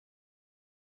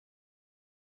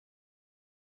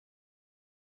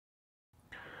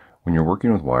When you're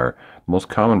working with wire, the most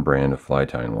common brand of fly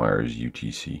tying wire is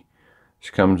UTC. This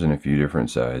comes in a few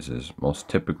different sizes. Most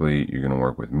typically, you're going to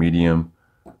work with medium,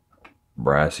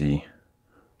 brassy,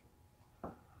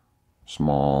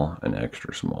 small, and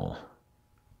extra small.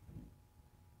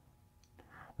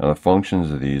 Now the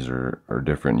functions of these are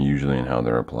different usually in how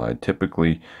they're applied.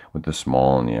 Typically with the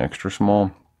small and the extra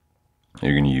small,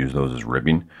 you're going to use those as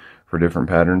ribbing for different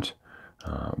patterns.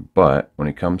 But when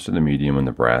it comes to the medium and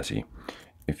the brassy,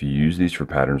 if you use these for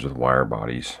patterns with wire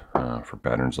bodies, for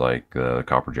patterns like the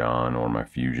Copper John or my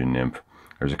Fusion Nymph,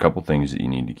 there's a couple things that you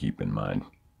need to keep in mind.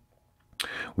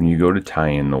 When you go to tie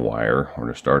in the wire or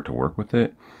to start to work with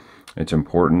it, it's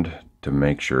important to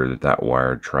make sure that that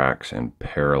wire tracks and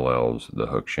parallels the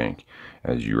hook shank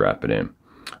as you wrap it in.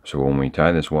 So when we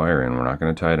tie this wire in, we're not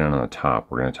going to tie it in on the top.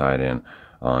 We're going to tie it in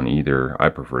on either, I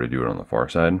prefer to do it on the far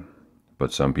side,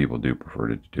 but some people do prefer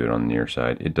to do it on the near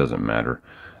side. It doesn't matter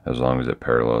as long as it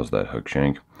parallels that hook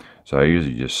shank. So I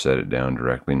usually just set it down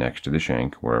directly next to the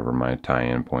shank, wherever my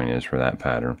tie-in point is for that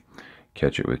pattern.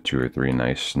 Catch it with 2 or 3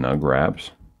 nice snug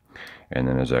wraps. And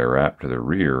then as I wrap to the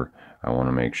rear, I want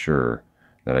to make sure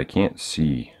that I can't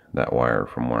see that wire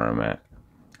from where I'm at.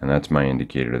 And that's my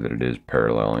indicator that it is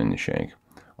paralleling the shank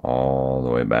all the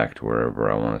way back to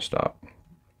wherever I want to stop.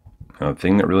 Now, the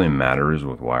thing that really matters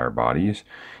with wire bodies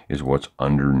is what's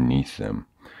underneath them.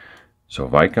 So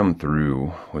if I come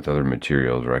through with other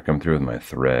materials, or I come through with my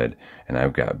thread and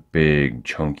I've got big,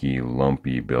 chunky,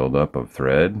 lumpy buildup of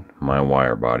thread, my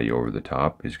wire body over the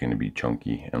top is going to be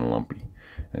chunky and lumpy.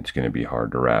 It's going to be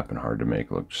hard to wrap and hard to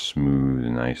make look smooth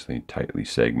and nicely, tightly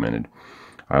segmented.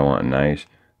 I want a nice,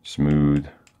 smooth,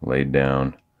 laid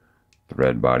down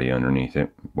thread body underneath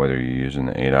it, whether you're using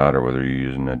the 8/0 or whether you're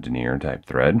using a denier type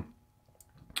thread.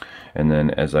 And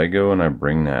then as I go and I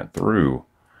bring that through,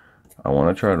 I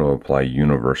want to try to apply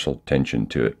universal tension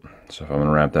to it. So if I'm going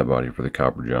to wrap that body for the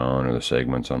Copper John or the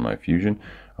segments on my Fusion,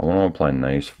 I want to apply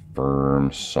nice,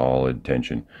 firm, solid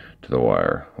tension to the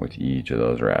wire with each of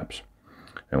those wraps.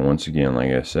 And once again,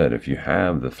 like I said, if you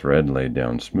have the thread laid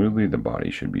down smoothly, the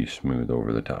body should be smooth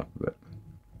over the top of it.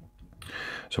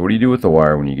 So what do you do with the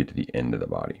wire when you get to the end of the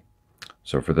body?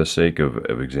 So for the sake of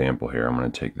example here, I'm going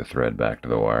to take the thread back to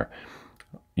the wire.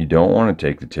 You don't want to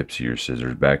take the tips of your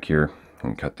scissors back here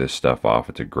and cut this stuff off.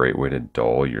 It's a great way to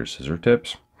dull your scissor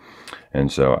tips.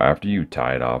 And so after you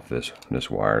tied off this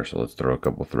wire, so let's throw a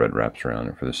couple thread wraps around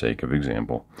it for the sake of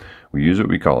example, we use what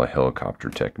we call a helicopter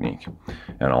technique.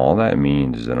 And all that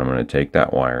means is that I'm going to take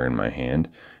that wire in my hand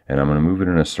and I'm going to move it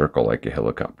in a circle like a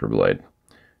helicopter blade.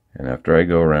 And after I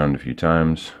go around a few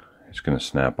times, it's going to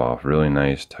snap off really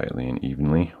nice, tightly and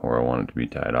evenly where I want it to be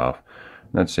tied off.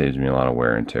 And that saves me a lot of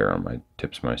wear and tear on my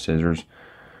tips of my scissors.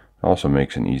 It also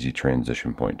makes an easy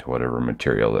transition point to whatever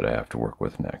material that I have to work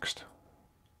with next.